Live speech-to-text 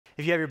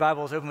If you have your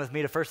Bibles, open with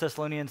me to 1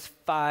 Thessalonians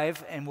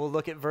 5, and we'll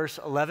look at verse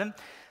 11.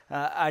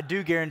 I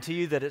do guarantee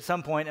you that at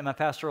some point in my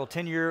pastoral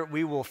tenure,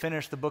 we will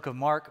finish the book of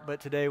Mark, but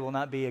today will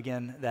not be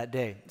again that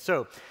day.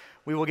 So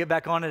we will get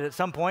back on it at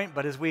some point,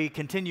 but as we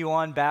continue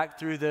on back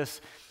through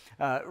this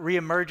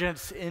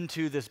reemergence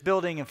into this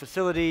building and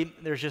facility,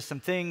 there's just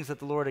some things that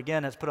the Lord,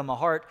 again, has put on my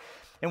heart.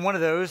 And one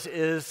of those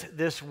is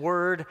this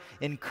word,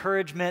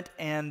 encouragement,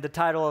 and the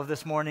title of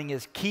this morning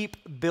is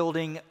Keep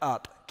Building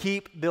Up.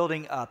 Keep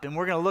building up. And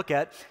we're going to look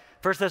at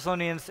 1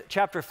 Thessalonians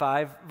chapter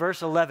 5,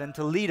 verse 11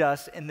 to lead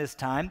us in this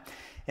time.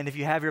 And if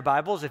you have your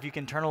Bibles, if you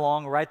can turn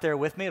along right there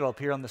with me, it'll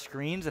appear on the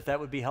screens if that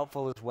would be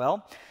helpful as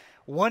well.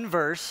 One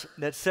verse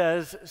that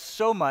says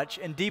so much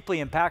and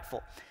deeply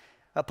impactful.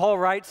 Paul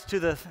writes to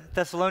the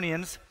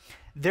Thessalonians,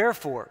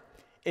 "Therefore,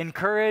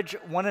 encourage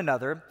one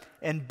another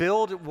and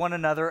build one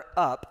another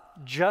up,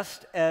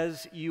 just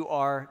as you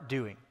are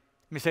doing."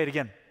 Let me say it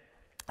again.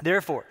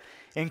 Therefore,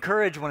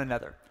 encourage one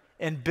another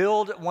and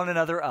build one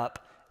another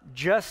up,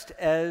 just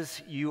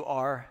as you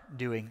are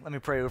doing. Let me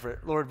pray over it.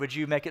 Lord, would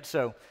you make it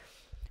so?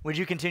 Would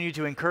you continue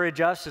to encourage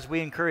us as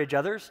we encourage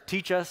others?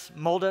 Teach us,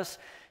 mold us,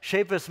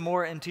 shape us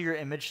more into your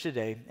image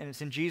today. And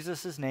it's in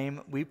Jesus'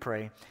 name we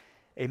pray.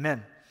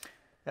 Amen.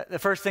 The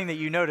first thing that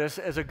you notice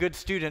as a good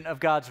student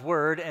of God's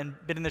word and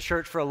been in the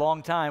church for a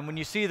long time, when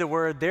you see the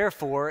word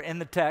therefore in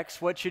the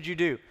text, what should you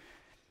do?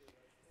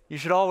 You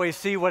should always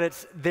see what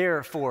it's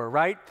there for,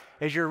 right?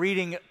 As you're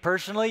reading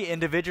personally,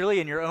 individually,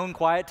 in your own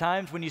quiet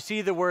times, when you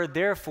see the word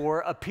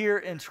therefore appear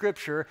in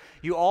Scripture,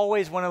 you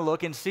always want to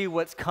look and see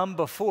what's come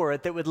before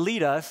it that would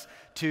lead us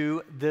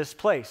to this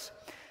place.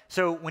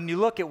 So when you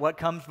look at what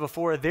comes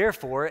before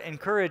therefore,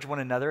 encourage one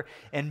another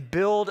and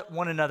build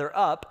one another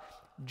up,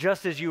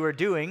 just as you are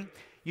doing.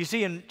 You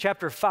see in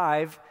chapter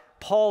 5,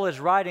 Paul is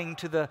writing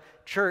to the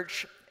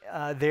church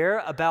there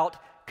about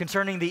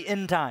concerning the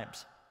end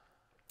times.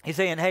 He's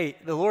saying, hey,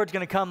 the Lord's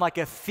going to come like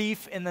a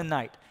thief in the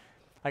night.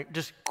 Like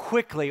just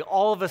quickly,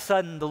 all of a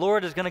sudden, the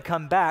Lord is going to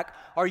come back.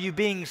 Are you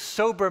being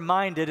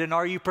sober-minded and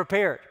are you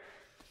prepared?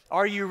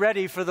 Are you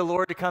ready for the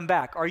Lord to come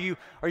back? Are you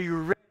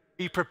ready to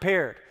be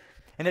prepared?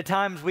 And at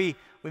times we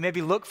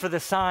maybe look for the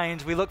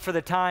signs, we look for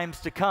the times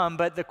to come,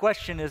 but the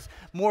question is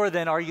more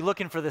than are you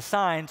looking for the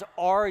signs?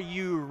 Are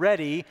you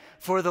ready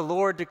for the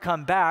Lord to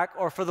come back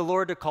or for the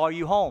Lord to call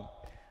you home?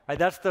 Right,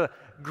 that's the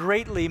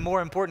greatly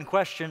more important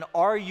question.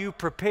 Are you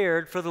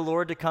prepared for the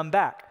Lord to come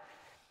back?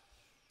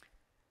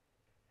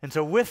 And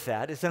so with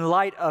that, it's in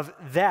light of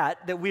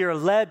that we are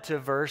led to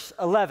verse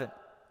 11.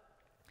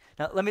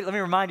 Now, let me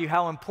remind you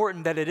how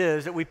important that it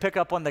is that we pick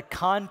up on the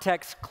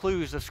context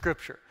clues of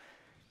Scripture.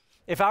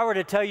 If I were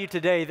to tell you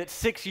today that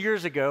 6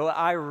 years ago,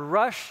 I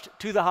rushed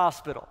to the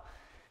hospital,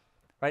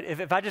 right?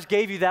 If I just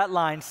gave you that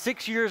line,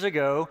 6 years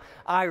ago,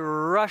 I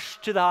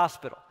rushed to the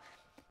hospital.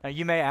 Now,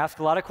 you may ask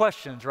a lot of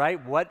questions,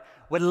 right? What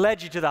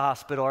led you to the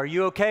hospital? Are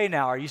you okay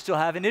now? Are you still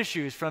having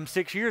issues from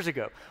 6 years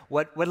ago?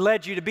 What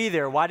led you to be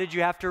there? Why did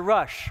you have to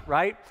rush,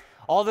 right?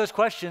 All those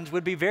questions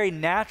would be very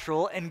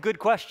natural and good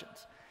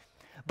questions.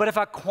 But if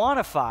I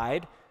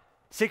quantified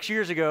 6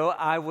 years ago,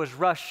 I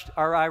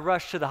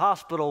rushed to the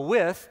hospital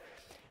with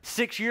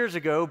 6 years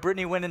ago,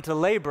 Brittany went into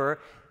labor,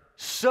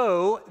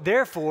 so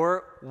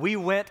therefore we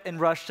went and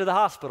rushed to the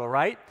hospital,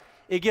 right?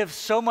 It gives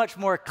so much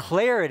more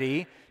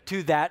clarity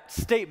to that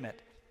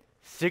statement.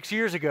 6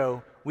 years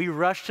ago, we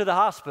rushed to the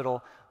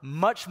hospital,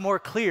 much more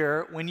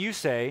clear when you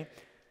say,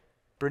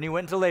 Brittany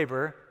went into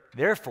labor,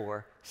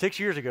 therefore, 6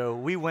 years ago,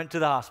 we went to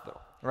the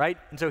hospital, right?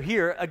 And so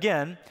here,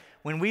 again,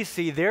 when we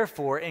see,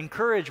 therefore,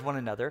 encourage one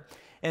another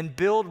and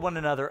build one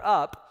another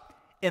up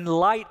in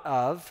light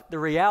of the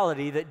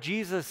reality that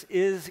Jesus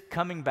is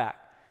coming back,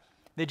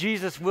 that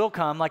Jesus will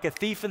come like a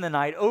thief in the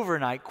night,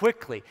 overnight,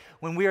 quickly,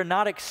 when we are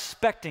not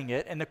expecting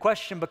it. And the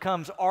question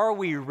becomes, are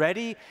we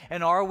ready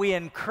and are we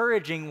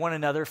encouraging one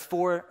another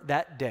for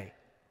that day?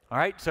 All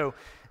right, so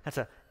that's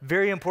a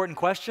very important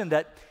question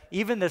that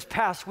even this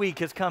past week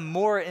has come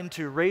more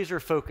into razor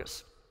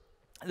focus.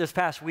 This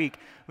past week,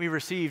 we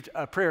received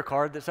a prayer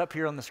card that's up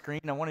here on the screen.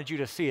 I wanted you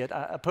to see it.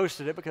 I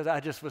posted it because I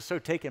just was so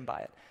taken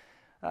by it.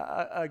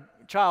 A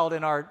child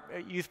in our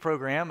youth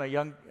program, a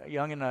young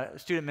in a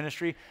student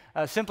ministry,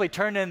 simply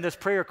turned in this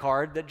prayer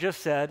card that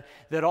just said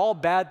that all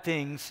bad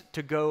things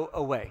to go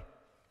away.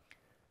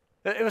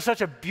 It was such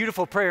a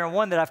beautiful prayer, and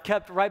one that I've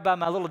kept right by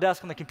my little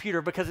desk on the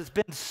computer because it's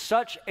been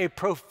such a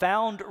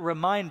profound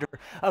reminder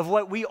of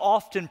what we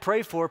often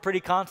pray for pretty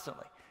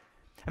constantly.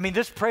 I mean,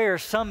 this prayer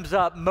sums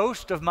up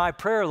most of my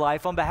prayer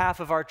life on behalf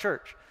of our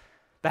church,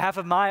 behalf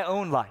of my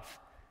own life.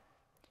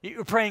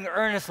 You're praying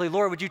earnestly,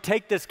 Lord, would you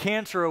take this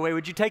cancer away?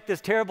 Would you take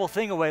this terrible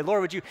thing away?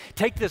 Lord, would you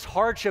take this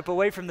hardship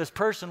away from this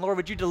person? Lord,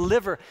 would you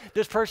deliver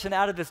this person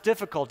out of this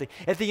difficulty?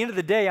 At the end of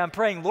the day, I'm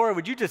praying, Lord,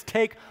 would you just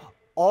take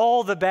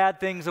all the bad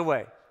things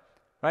away?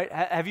 Right?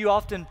 Have you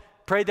often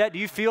prayed that? Do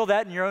you feel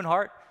that in your own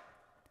heart?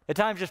 At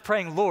times just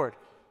praying, Lord,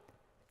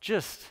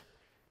 just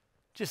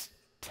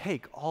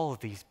take all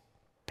of these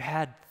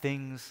bad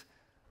things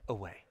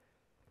away.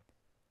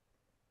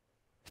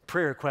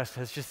 Prayer request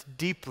has just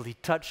deeply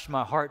touched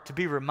my heart to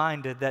be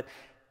reminded that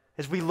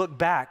As we look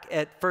back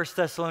at 1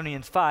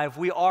 Thessalonians 5,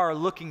 we are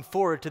looking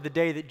forward to the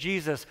day that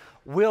Jesus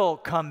will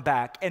come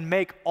back and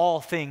make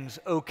all things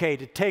okay,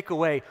 to take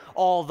away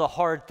all the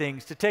hard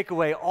things, to take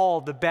away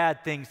all the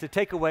bad things, to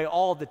take away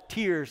all the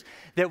tears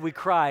that we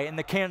cry and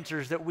the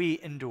cancers that we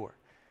endure.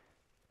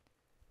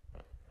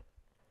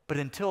 But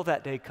until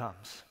that day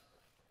comes,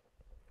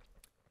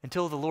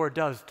 until the Lord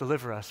does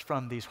deliver us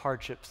from these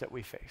hardships that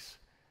we face,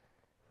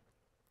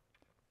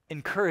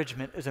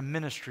 encouragement is a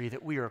ministry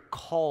that we are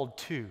called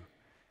to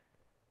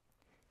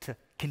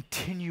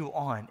continue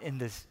on in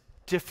this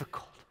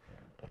difficult,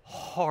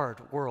 hard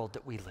world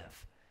that we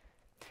live.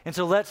 And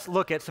so let's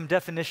look at some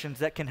definitions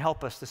that can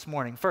help us this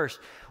morning. First,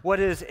 what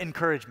is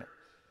encouragement?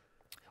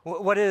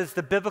 What is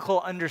the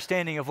biblical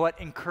understanding of what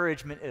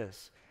encouragement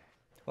is?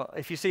 Well,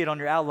 if you see it on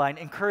your outline,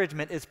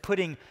 encouragement is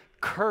putting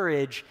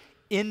courage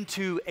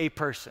into a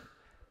person.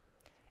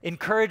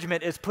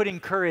 Encouragement is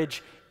putting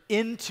courage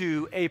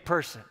into a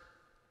person.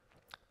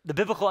 The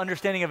biblical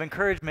understanding of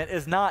encouragement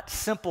is not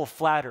simple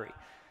flattery.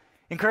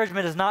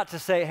 Encouragement is not to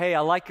say, hey,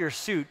 I like your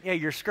suit. Yeah,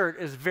 your skirt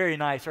is very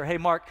nice. Or, hey,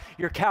 Mark,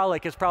 your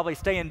cowlick is probably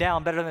staying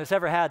down better than it's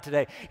ever had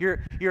today.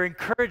 Your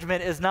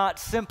encouragement is not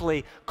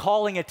simply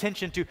calling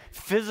attention to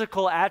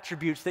physical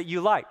attributes that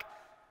you like.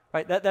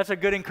 Right? That's a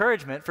good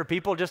encouragement for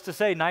people just to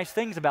say nice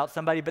things about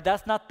somebody, but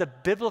that's not the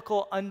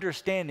biblical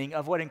understanding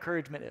of what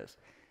encouragement is.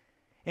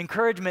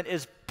 Encouragement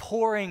is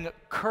pouring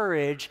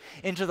courage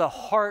into the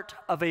heart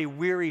of a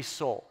weary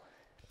soul.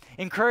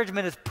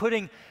 Encouragement is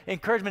putting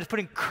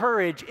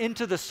courage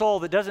into the soul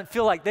that doesn't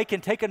feel like they can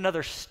take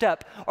another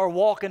step or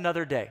walk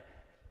another day.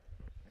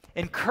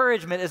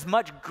 Encouragement is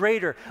much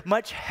greater,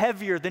 much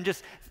heavier than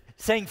just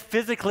saying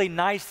physically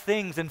nice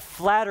things and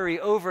flattery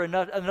over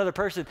another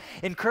person.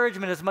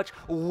 Encouragement is a much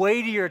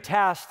weightier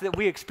task that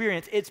we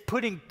experience. It's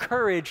putting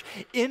courage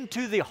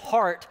into the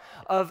heart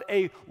of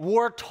a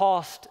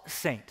war-tossed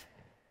saint.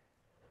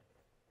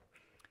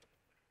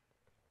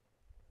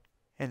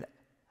 And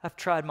I've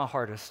tried my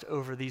hardest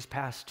over these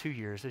past 2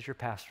 years as your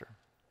pastor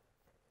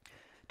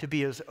to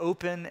be as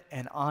open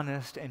and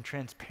honest and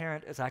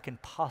transparent as I can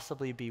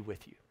possibly be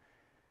with you.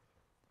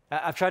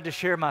 I've tried to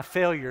share my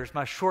failures,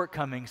 my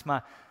shortcomings,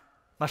 my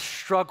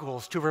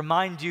struggles, to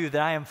remind you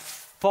that I am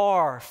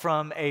far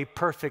from a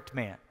perfect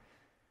man.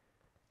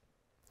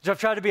 So I've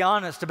tried to be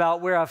honest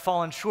about where I've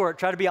fallen short,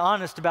 try to be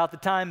honest about the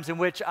times in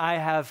which I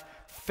have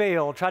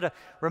failed, try to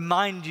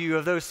remind you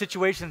of those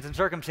situations and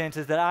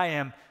circumstances that I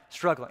am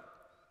struggling.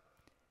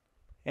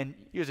 And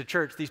you as a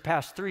church, these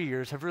past 3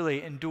 years have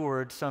really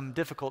endured some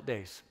difficult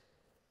days.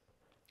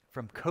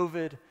 From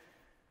COVID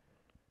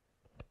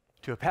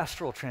to a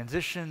pastoral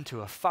transition to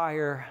a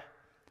fire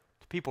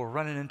to people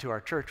running into our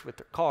church with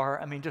their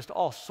car. I mean, just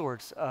all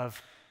sorts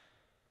of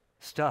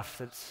stuff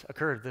that's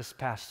occurred this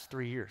past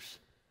 3 years.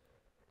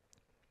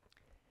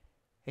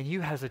 And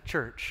you as a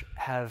church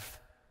have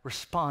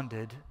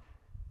responded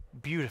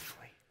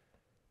beautifully.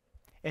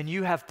 And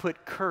you have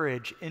put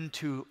courage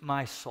into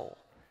my soul.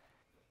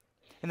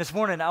 And this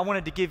morning, I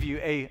wanted to give you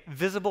a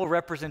visible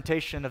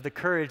representation of the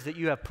courage that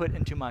you have put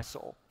into my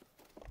soul.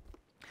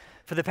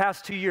 For the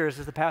past 2 years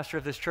as the pastor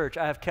of this church,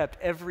 I have kept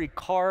every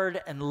card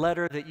and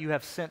letter that you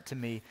have sent to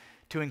me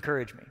to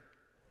encourage me.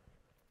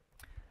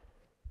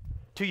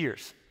 2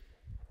 years.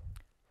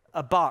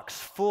 A box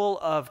full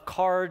of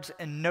cards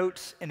and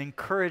notes and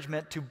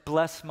encouragement to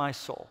bless my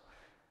soul.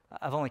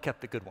 I've only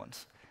kept the good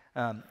ones.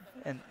 And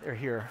they're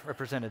here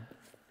represented.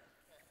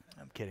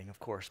 I'm kidding, of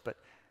course, but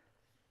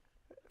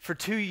for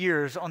 2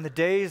 years, on the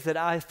days that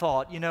I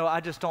thought,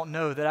 I just don't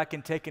know that I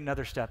can take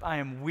another step. I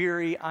am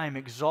weary, I am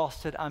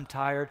exhausted, I'm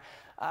tired.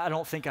 I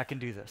don't think I can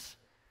do this.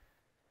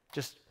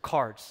 Just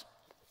cards,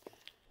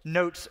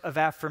 notes of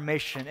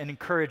affirmation and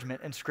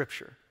encouragement in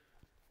Scripture.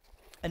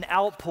 An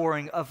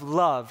outpouring of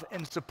love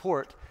and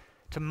support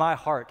to my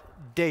heart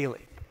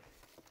daily.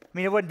 I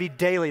mean, it wouldn't be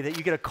daily that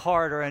you get a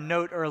card or a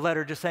note or a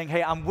letter just saying,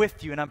 hey, I'm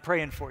with you and I'm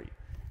praying for you.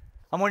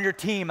 I'm on your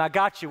team. I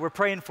got you. We're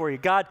praying for you.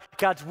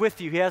 God's with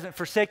you. He hasn't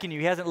forsaken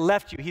you. He hasn't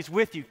left you. He's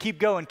with you. Keep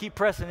going. Keep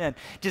pressing in.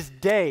 Just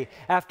day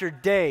after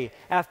day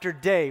after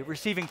day,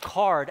 receiving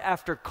card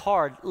after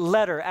card,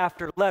 letter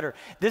after letter.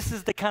 This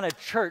is the kind of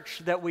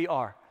church that we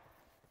are.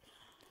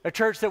 A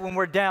church that when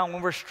we're down,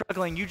 when we're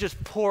struggling, you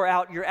just pour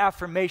out your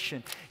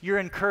affirmation, your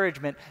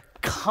encouragement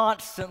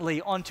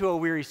constantly onto a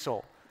weary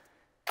soul.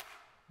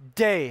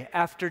 Day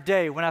after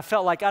day, when I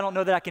felt like I don't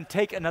know that I can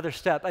take another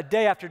step. A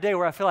day after day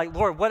where I feel like,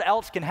 Lord, what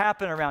else can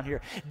happen around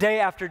here?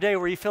 Day after day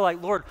where you feel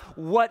like, Lord,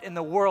 what in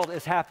the world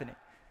is happening?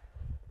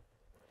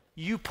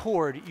 You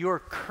poured your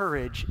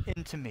courage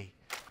into me.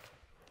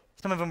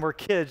 Some of them were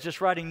kids just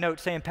writing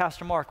notes saying,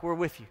 Pastor Mark, we're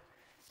with you.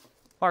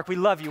 Mark, we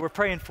love you. We're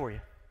praying for you.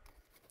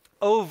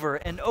 Over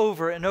and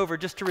over and over,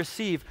 just to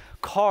receive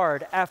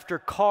card after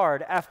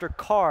card after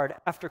card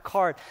after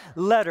card,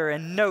 letter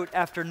and note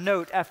after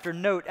note after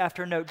note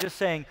after note, just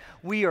saying,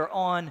 we are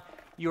on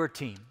your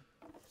team.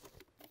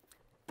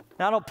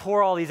 Now, I don't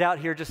pour all these out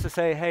here just to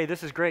say, hey,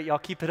 this is great, y'all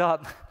keep it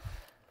up.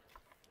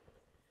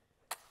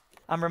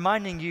 I'm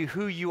reminding you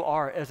who you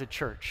are as a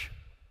church.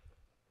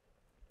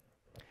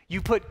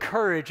 You put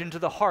courage into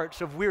the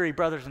hearts of weary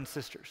brothers and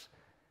sisters.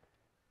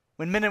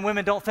 When men and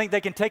women don't think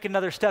they can take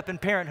another step in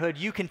parenthood,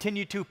 you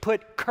continue to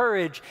put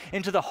courage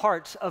into the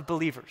hearts of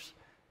believers.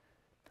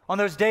 On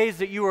those days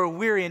that you are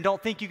weary and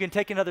don't think you can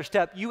take another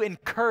step, you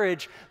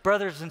encourage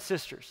brothers and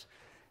sisters.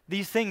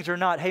 These things are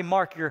not, hey,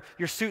 Mark,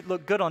 your suit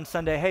looked good on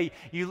Sunday. Hey,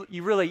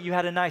 you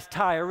had a nice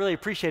tie. I really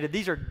appreciate it.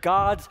 These are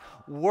God's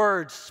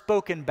words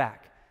spoken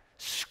back,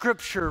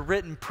 scripture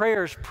written,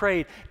 prayers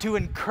prayed to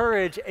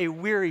encourage a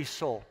weary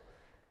soul.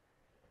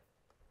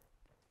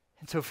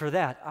 And so for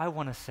that, I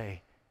want to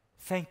say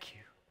thank you.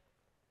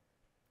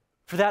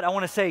 For that, I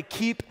want to say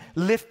keep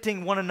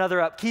lifting one another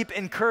up, keep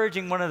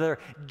encouraging one another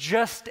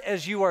just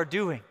as you are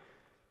doing.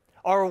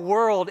 Our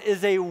world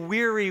is a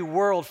weary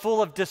world full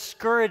of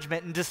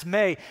discouragement and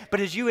dismay,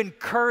 but as you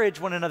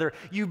encourage one another,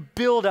 you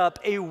build up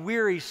a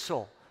weary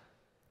soul.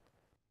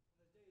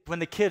 When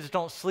the kids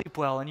don't sleep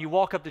well and you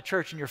walk up to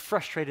church and you're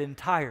frustrated and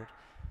tired,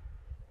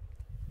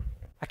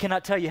 I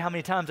cannot tell you how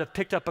many times I've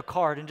picked up a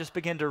card and just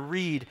began to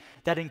read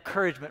that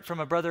encouragement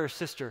from a brother or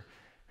sister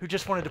who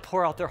just wanted to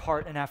pour out their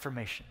heart in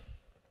affirmation.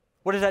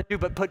 What does that do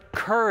but put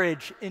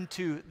courage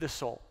into the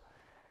soul?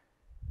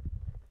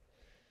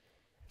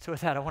 So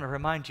with that, I want to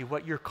remind you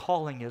what your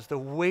calling is, the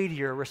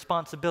weightier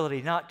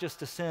responsibility, not just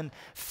to send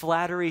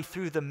flattery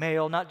through the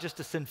mail, not just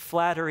to send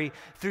flattery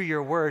through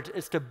your words,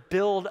 it's to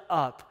build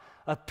up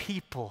a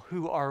people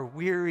who are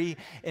weary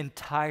and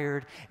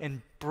tired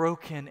and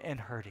broken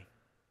and hurting.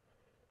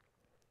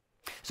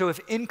 So if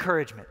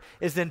encouragement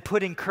is then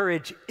putting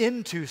courage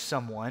into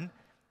someone,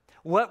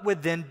 what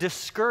would then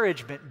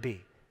discouragement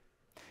be?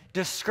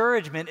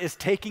 Discouragement is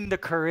taking the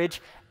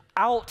courage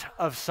out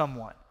of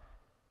someone.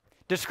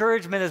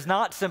 Discouragement is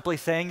not simply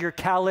saying your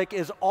calic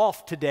is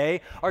off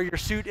today or your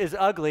suit is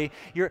ugly.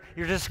 Your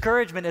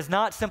discouragement is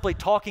not simply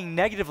talking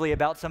negatively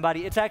about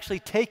somebody. It's actually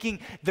taking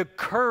the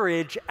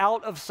courage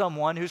out of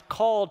someone who's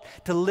called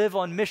to live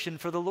on mission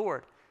for the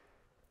Lord.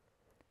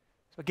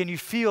 So again, you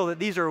feel that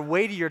these are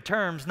weightier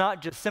terms,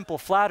 not just simple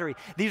flattery.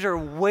 These are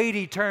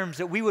weighty terms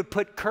that we would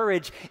put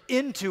courage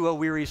into a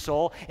weary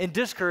soul. In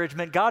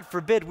discouragement, God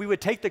forbid, we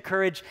would take the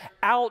courage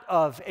out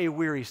of a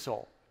weary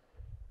soul.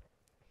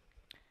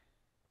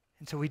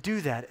 And so we do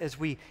that as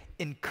we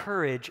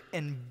encourage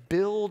and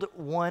build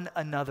one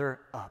another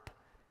up.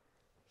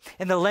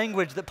 And the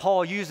language that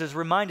Paul uses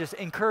reminds us,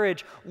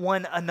 encourage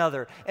one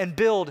another and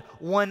build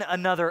one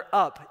another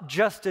up,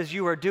 just as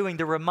you are doing.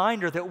 The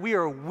reminder that we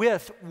are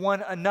with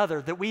one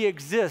another, that we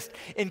exist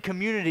in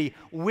community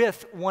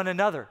with one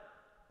another.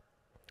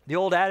 The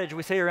old adage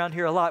we say around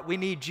here a lot, we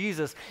need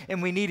Jesus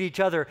and we need each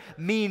other,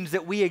 means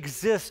that we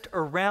exist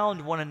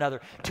around one another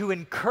to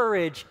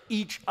encourage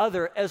each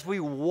other as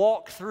we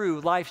walk through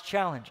life's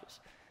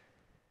challenges.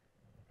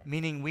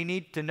 Meaning we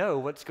need to know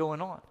what's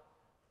going on.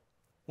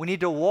 We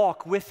need to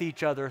walk with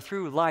each other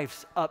through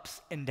life's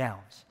ups and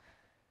downs.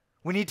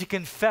 We need to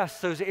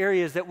confess those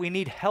areas that we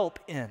need help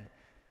in.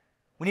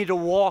 We need to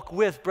walk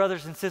with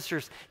brothers and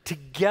sisters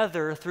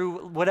together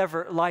through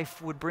whatever life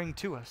would bring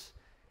to us.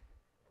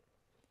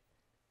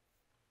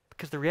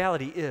 Because the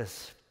reality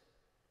is,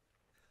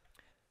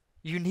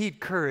 you need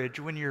courage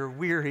when you're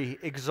weary,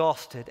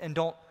 exhausted, and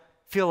don't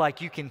feel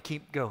like you can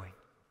keep going.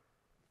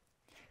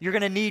 You're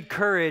going to need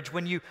courage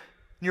when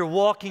you're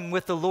walking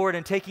with the Lord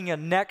and taking a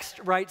next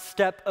right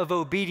step of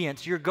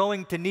obedience. You're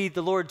going to need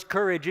the Lord's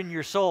courage in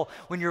your soul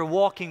when you're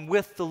walking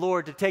with the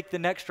Lord to take the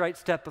next right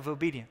step of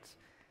obedience.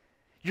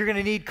 You're going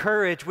to need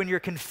courage when you're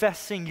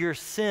confessing your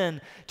sin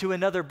to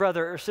another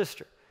brother or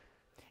sister.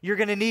 You're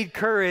going to need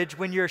courage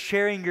when you're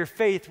sharing your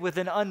faith with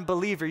an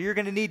unbeliever. You're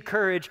going to need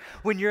courage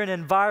when you're in an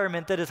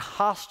environment that is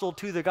hostile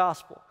to the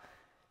gospel.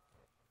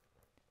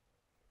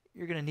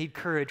 You're going to need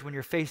courage when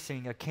you're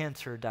facing a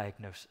cancer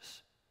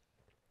diagnosis,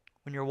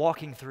 when you're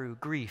walking through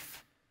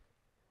grief,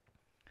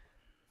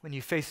 when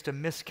you faced a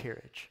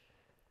miscarriage,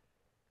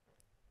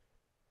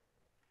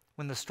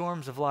 when the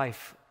storms of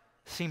life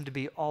seem to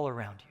be all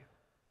around you.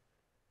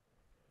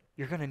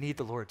 You're going to need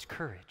the Lord's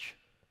courage.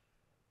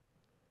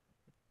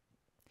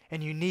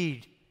 And you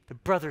need the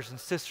brothers and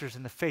sisters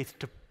in the faith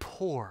to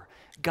pour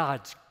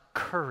God's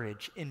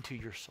courage into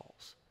your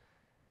souls.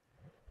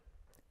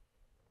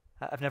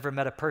 I've never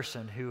met a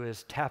person who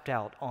is tapped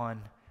out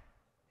on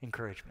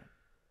encouragement.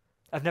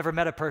 I've never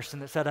met a person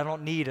that said, I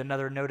don't need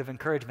another note of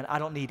encouragement. I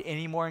don't need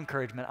any more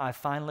encouragement. I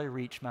finally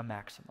reached my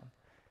maximum.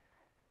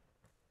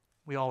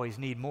 We always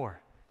need more.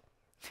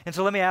 And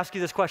so let me ask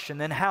you this question,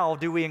 then how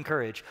do we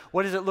encourage?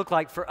 What does it look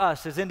like for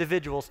us as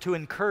individuals to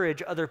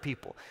encourage other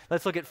people?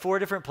 Let's look at 4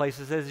 different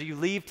places. As you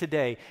leave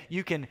today,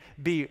 you can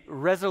be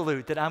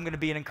resolute that I'm going to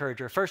be an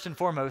encourager. First and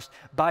foremost,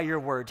 by your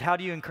words. How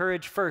do you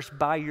encourage? First,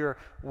 by your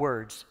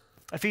words.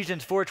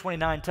 Ephesians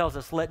 4:29 tells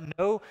us, let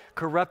no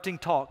corrupting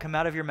talk come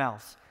out of your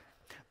mouths,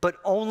 but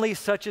only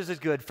such as is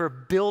good for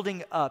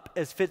building up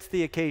as fits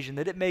the occasion,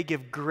 that it may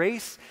give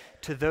grace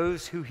to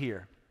those who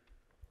hear.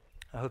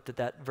 I hope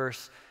that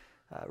verse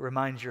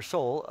reminds your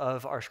soul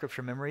of our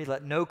scripture memory.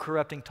 Let no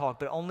corrupting talk,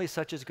 but only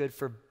such as good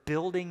for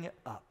building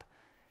up.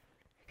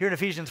 Here in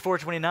Ephesians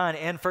 4:29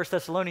 and 1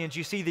 Thessalonians,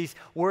 you see these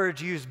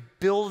words used,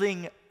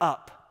 building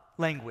up.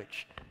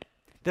 language,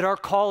 that our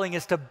calling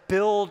is to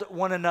build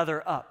one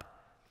another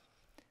up.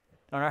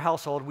 In our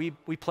household, we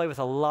play with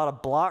a lot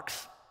of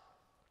blocks.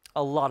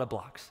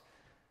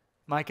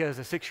 Micah, as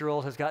a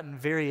 6-year-old, has gotten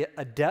very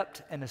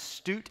adept and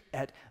astute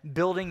at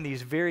building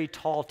these very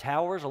tall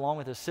towers along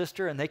with his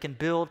sister, and they can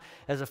build,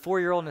 as a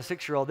 4-year-old and a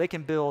 6-year-old, they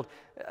can build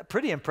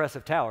pretty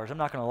impressive towers, I'm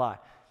not going to lie,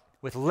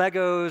 with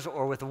Legos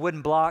or with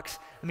wooden blocks.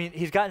 I mean,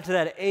 he's gotten to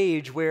that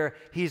age where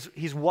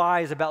he's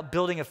wise about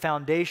building a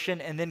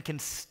foundation and then can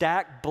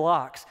stack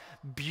blocks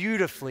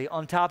beautifully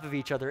on top of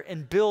each other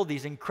and build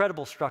these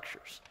incredible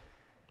structures.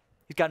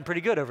 He's gotten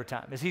pretty good over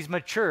time. As he's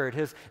matured,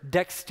 his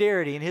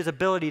dexterity and his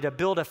ability to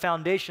build a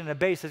foundation and a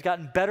base has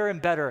gotten better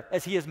and better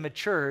as he has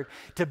matured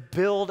to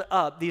build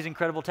up these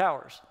incredible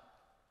towers.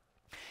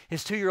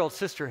 His 2-year-old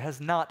sister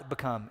has not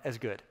become as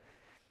good.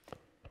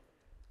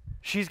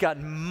 She's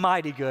gotten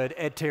mighty good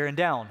at tearing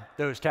down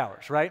those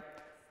towers, right?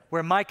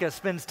 Where Micah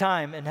spends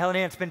time and Helen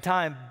Ann spend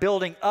time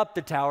building up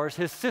the towers,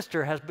 his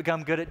sister has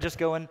become good at just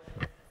going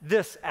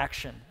this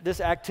action,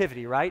 this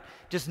activity, right?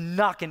 Just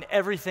knocking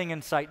everything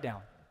in sight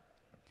down.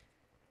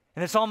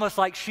 And it's almost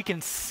like she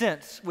can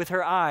sense with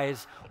her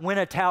eyes when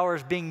a tower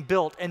is being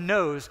built and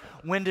knows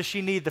when does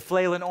she need the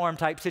flailing arm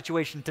type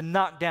situation to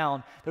knock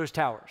down those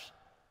towers.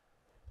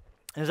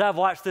 And as I've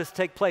watched this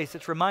take place,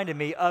 it's reminded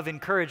me of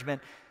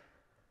encouragement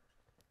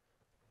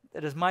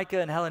that as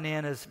Micah and Helen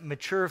Ann, as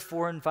mature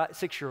 4 and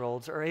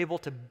 6-year-olds, are able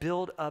to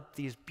build up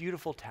these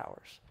beautiful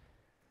towers,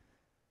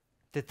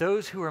 that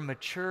those who are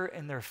mature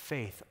in their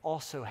faith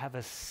also have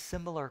a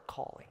similar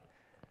calling.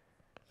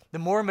 The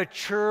more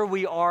mature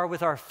we are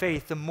with our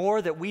faith, the more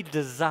that we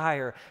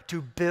desire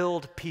to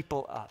build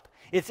people up.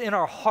 It's in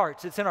our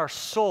hearts, it's in our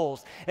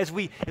souls. As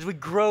we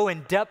grow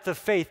in depth of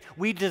faith,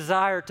 we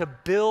desire to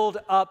build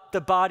up the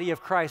body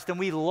of Christ, and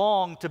we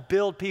long to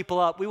build people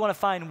up. We want to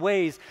find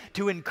ways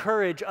to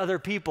encourage other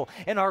people.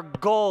 And our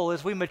goal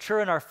as we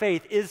mature in our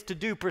faith is to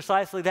do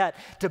precisely that,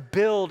 to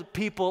build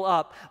people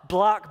up,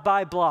 block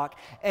by block,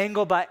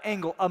 angle by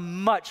angle, a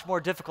much more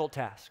difficult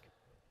task.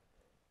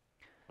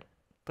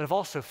 But I've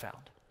also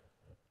found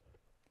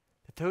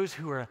that those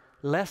who are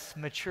less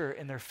mature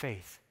in their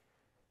faith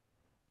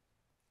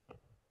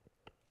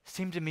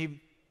seem to me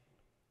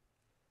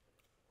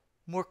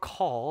more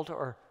called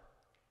or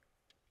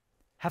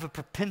have a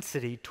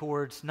propensity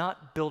towards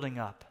not building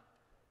up,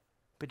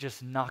 but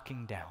just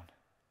knocking down.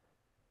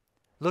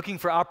 Looking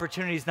for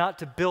opportunities not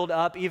to build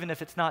up, even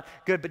if it's not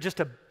good, but just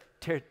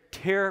to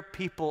tear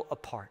people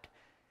apart.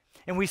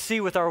 And we see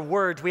with our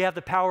words, we have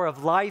the power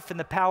of life and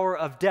the power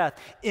of death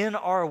in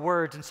our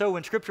words. And so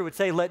when Scripture would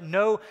say, let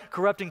no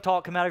corrupting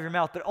talk come out of your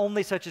mouth, but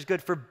only such as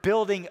good for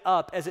building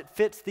up as it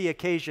fits the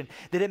occasion,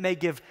 that it may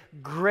give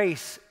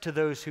grace to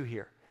those who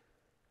hear.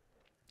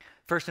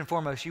 First and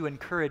foremost, you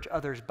encourage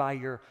others by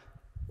your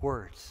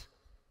words.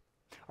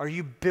 Are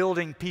you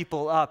building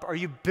people up? Are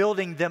you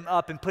building them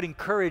up and putting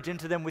courage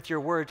into them with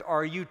your words?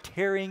 Or are you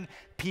tearing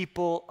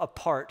people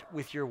apart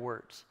with your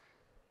words?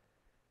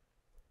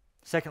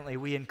 Secondly,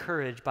 we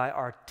encourage by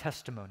our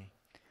testimony.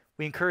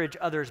 We encourage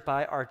others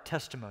by our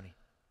testimony.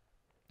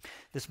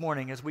 This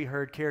morning, as we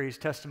heard Carrie's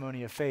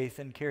testimony of faith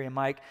and Carrie and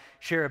Mike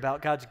share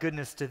about God's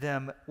goodness to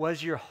them,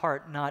 was your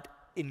heart not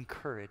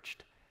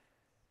encouraged?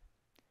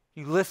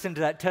 You listen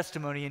to that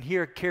testimony and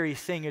hear Carrie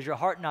sing. Is your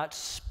heart not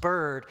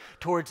spurred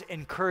towards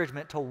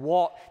encouragement to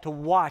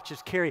watch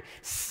as Carrie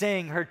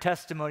sang her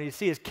testimony, to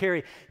see as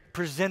Carrie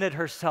presented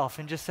herself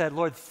and just said,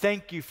 Lord,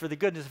 thank you for the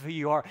goodness of who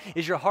you are?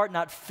 Is your heart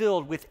not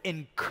filled with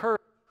encouragement?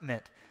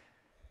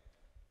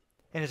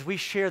 And as we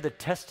share the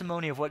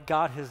testimony of what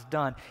God has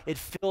done, it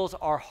fills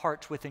our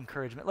hearts with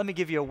encouragement. Let me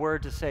give you a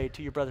word to say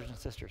to your brothers and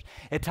sisters.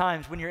 At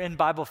times when you're in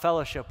Bible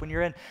fellowship, when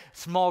you're in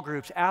small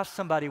groups, ask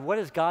somebody, what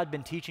has God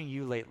been teaching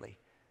you lately?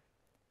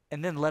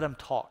 And then let them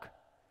talk.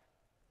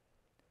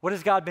 What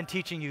has God been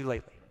teaching you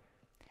lately?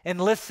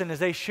 And listen as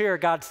they share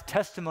God's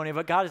testimony of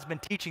what God has been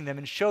teaching them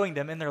and showing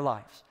them in their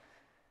lives.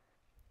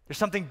 There's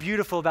something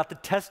beautiful about the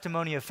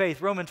testimony of faith.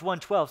 Romans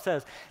 1:12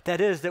 says,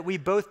 that is, that we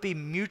both be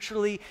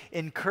mutually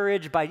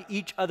encouraged by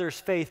each other's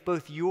faith,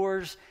 both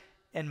yours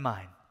and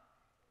mine.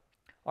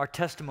 Our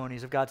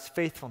testimonies of God's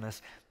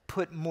faithfulness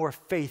put more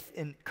faith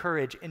and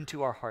courage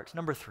into our hearts.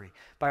 Number 3,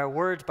 by our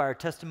words, by our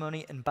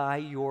testimony, and by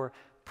your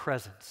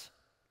presence.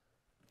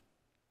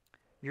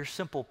 Your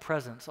simple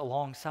presence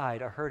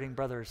alongside a hurting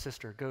brother or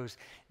sister goes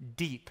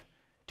deep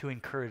to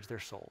encourage their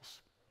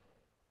souls.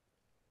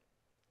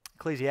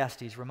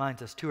 Ecclesiastes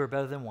reminds us 2 are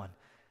better than 1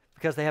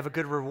 because they have a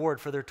good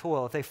reward for their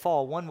toil. If they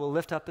fall, one will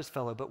lift up his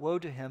fellow, but woe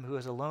to him who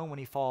is alone when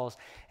he falls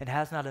and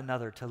has not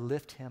another to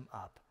lift him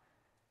up.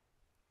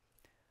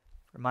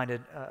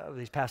 Reminded of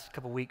these past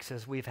couple weeks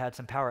as we've had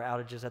some power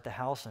outages at the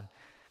house, and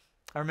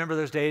I remember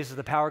those days of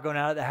the power going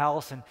out at the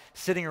house and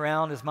sitting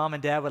around as mom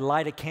and dad would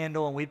light a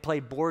candle and we'd play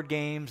board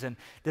games, and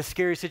this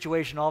scary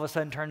situation all of a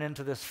sudden turned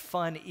into this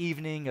fun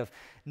evening of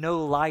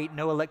no light,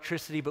 no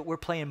electricity, but we're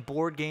playing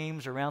board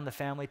games around the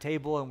family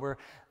table and we're,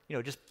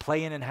 just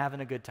playing and having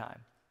a good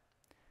time.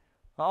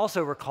 I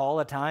also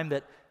recall a time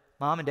that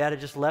mom and dad had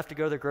just left to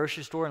go to the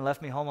grocery store and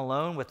left me home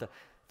alone with the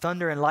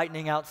thunder and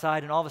lightning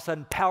outside, and all of a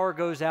sudden power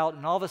goes out,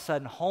 and all of a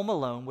sudden, home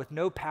alone with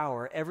no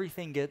power,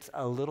 everything gets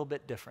a little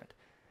bit different.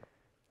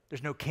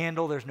 There's no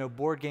candle, there's no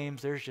board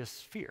games, there's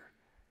just fear.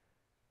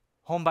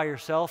 Home by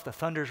yourself, the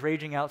thunder's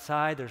raging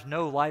outside, there's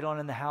no light on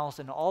in the house,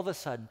 and all of a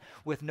sudden,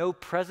 with no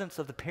presence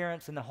of the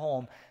parents in the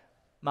home,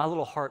 my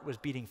little heart was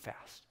beating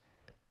fast.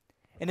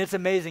 And it's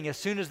amazing, as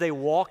soon as they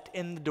walked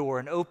in the door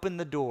and opened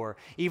the door,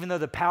 even though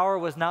the power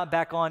was not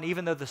back on,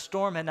 even though the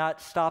storm had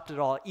not stopped at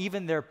all,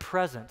 even their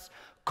presence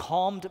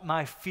calmed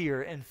my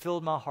fear and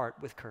filled my heart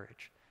with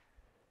courage.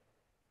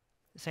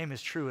 The same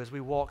is true as we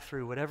walk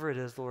through whatever it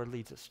is the Lord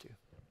leads us to.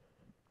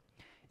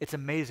 It's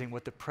amazing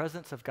what the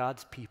presence of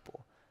God's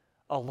people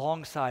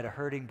alongside a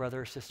hurting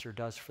brother or sister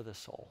does for the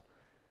soul.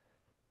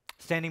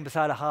 Standing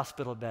beside a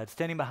hospital bed,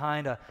 standing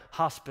behind a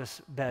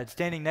hospice bed,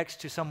 standing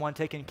next to someone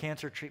taking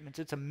cancer treatments.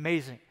 It's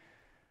amazing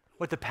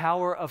what the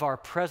power of our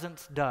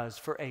presence does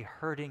for a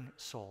hurting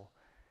soul.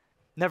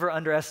 Never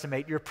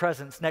underestimate your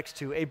presence next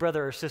to a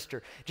brother or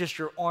sister, just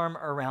your arm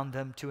around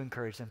them to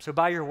encourage them. So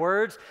by your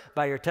words,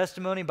 by your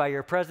testimony, by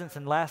your presence,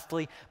 and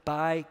lastly,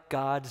 by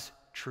God's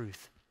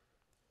truth.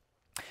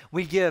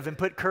 We give and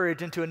put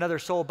courage into another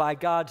soul by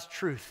God's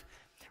truth.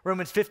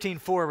 Romans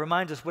 15:4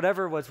 reminds us,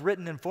 whatever was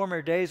written in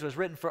former days was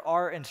written for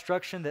our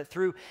instruction, that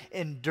through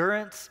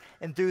endurance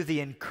and through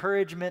the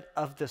encouragement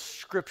of the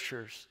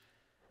Scriptures,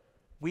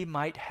 we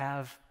might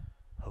have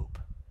hope.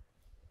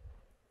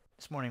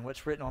 This morning,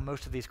 what's written on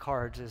most of these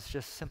cards is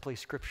just simply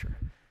Scripture.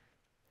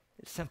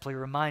 It's simply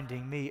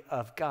reminding me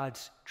of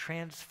God's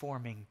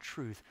transforming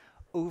truth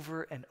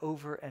over and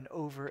over and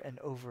over and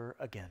over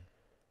again.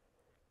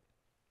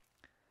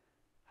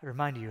 I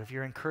remind you of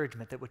your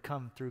encouragement that would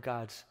come through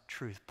God's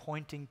truth,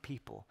 pointing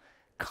people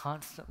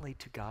constantly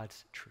to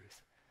God's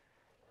truth.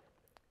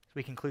 As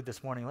we conclude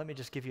this morning, let me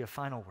just give you a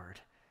final word.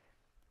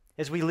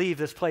 As we leave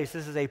this place,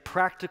 this is a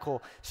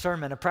practical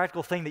sermon, a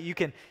practical thing that you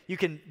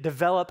can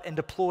develop and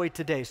deploy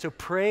today. So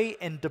pray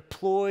and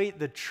deploy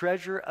the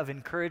treasure of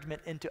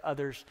encouragement into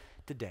others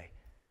today.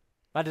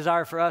 My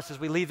desire for us as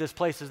we leave this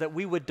place is that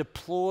we would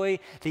deploy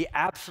the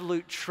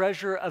absolute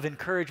treasure of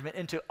encouragement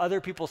into other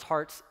people's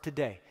hearts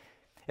today.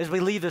 As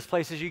we leave this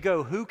place, as you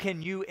go, who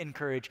can you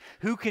encourage?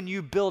 Who can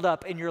you build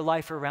up in your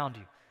life around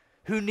you?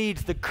 Who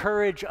needs the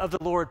courage of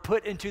the Lord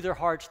put into their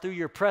hearts through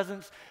your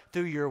presence,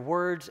 through your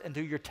words, and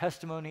through your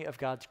testimony of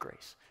God's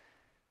grace?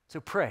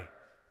 So pray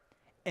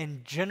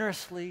and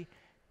generously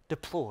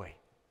deploy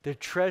the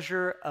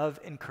treasure of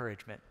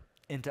encouragement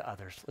into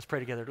others. Let's pray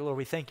together. Lord,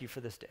 we thank you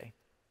for this day.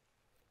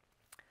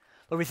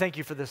 Lord, we thank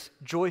you for this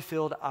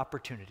joy-filled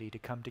opportunity to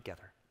come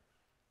together.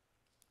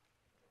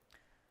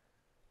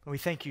 We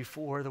thank you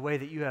for the way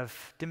that you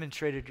have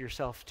demonstrated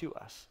yourself to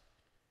us.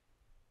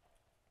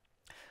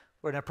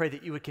 Lord, I pray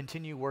that you would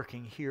continue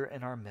working here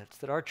in our midst,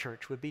 that our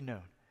church would be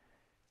known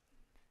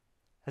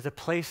as a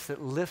place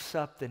that lifts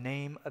up the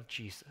name of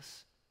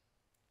Jesus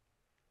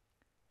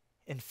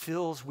and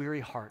fills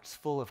weary hearts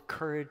full of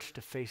courage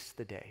to face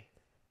the day.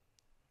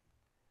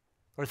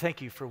 Lord,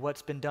 thank you for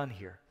what's been done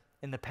here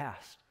in the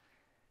past.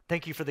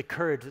 Thank you for the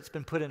courage that's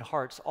been put in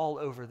hearts all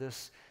over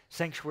this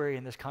sanctuary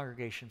and this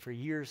congregation for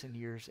years and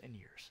years and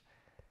years.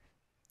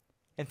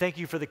 And thank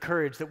you for the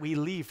courage that we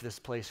leave this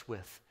place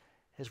with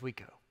as we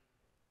go.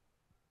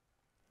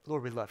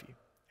 Lord, we love you,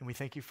 and we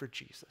thank you for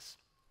Jesus.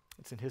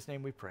 It's in his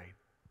name we pray.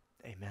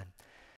 Amen.